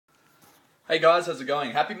Hey guys, how's it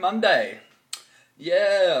going? Happy Monday!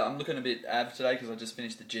 Yeah, I'm looking a bit ab today because I just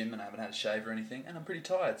finished the gym and I haven't had a shave or anything, and I'm pretty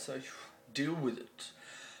tired, so deal with it.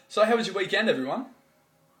 So how was your weekend, everyone?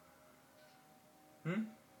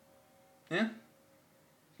 Yeah?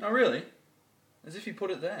 Oh, really? As if you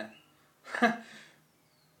put it there.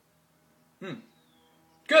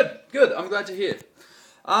 Good. I'm glad to hear.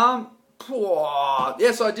 Yeah,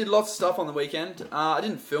 so I did lots of stuff on the weekend. I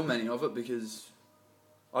didn't film any of it because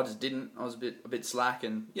I just didn't. I was a bit slack,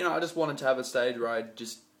 and I just wanted to have a stage where I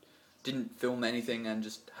just didn't film anything and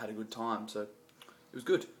just had a good time. So it was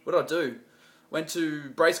good. What did I do? Went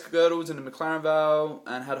to Bracegirdles in McLaren Vale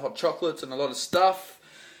and had hot chocolates and a lot of stuff.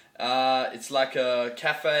 It's like a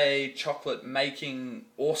cafe chocolate making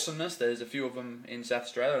awesomeness. There's a few of them in South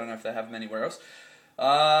Australia. I don't know if they have them anywhere else.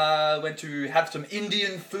 Went to have some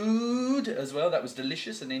Indian food as well. That was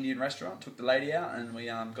delicious. An Indian restaurant. Took the lady out and we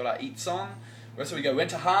got our eats on. Where else did we go?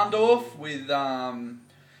 Went to Harndorf with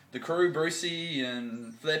the crew, Brucey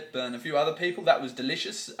and Flip and a few other people. That was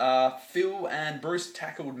delicious. Phil and Bruce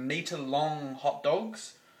tackled metre-long hot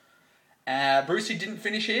dogs. Brucey didn't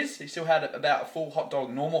finish his. He still had about a full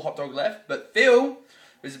normal hot dog left. But Phil,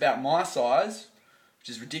 who's about my size, which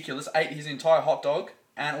is ridiculous, ate his entire hot dog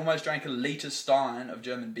and almost drank a litre stein of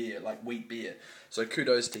German beer, like wheat beer. So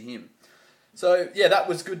kudos to him. So yeah, that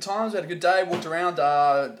was good times. We had a good day. Walked around,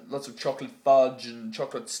 lots of chocolate fudge and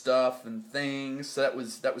chocolate stuff and things. So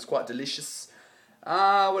that was quite delicious.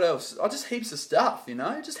 What else? Oh, just heaps of stuff.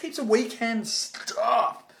 Just heaps of weekend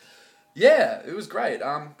stuff. Yeah, it was great.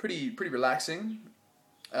 Pretty relaxing.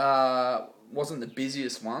 Wasn't the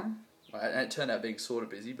busiest one. It turned out being sort of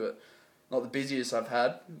busy, but not the busiest I've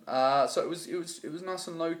had. So it was nice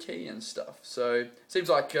and low key and stuff. So it seems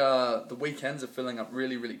like the weekends are filling up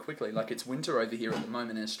really, really quickly. Like it's winter over here at the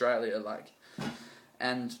moment in Australia.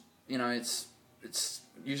 And it's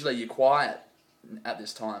usually you're quiet at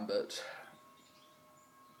this time, but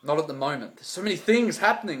not at the moment. There's so many things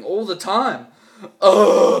happening all the time.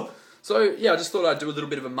 Ugh. So yeah, I just thought I'd do a little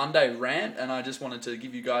bit of a Monday rant, and I just wanted to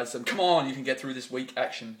give you guys some come on, you can get through this week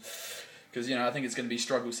action. Because, I think it's going to be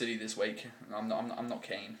struggle city this week. I'm not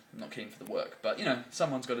keen. I'm not keen for the work. But,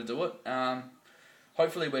 someone's got to do it.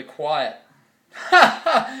 Hopefully we're quiet.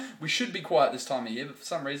 We should be quiet this time of year, but for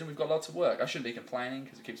some reason we've got lots of work. I shouldn't be complaining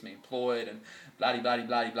because it keeps me employed and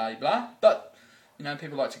blah-de-blah-de-blah-de-blah-de-blah. But,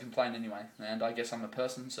 people like to complain anyway. And I guess I'm a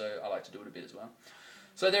person, so I like to do it a bit as well.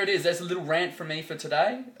 So there it is. There's a little rant from me for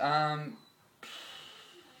today. There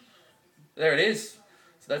it is.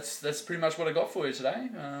 So that's pretty much what I got for you today.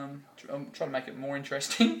 I'm trying to make it more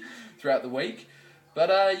interesting throughout the week.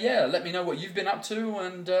 But yeah, let me know what you've been up to,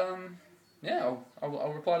 and yeah,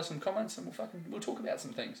 I'll reply to some comments, and we'll talk about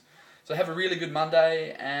some things. So have a really good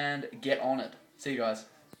Monday and get on it. See you guys.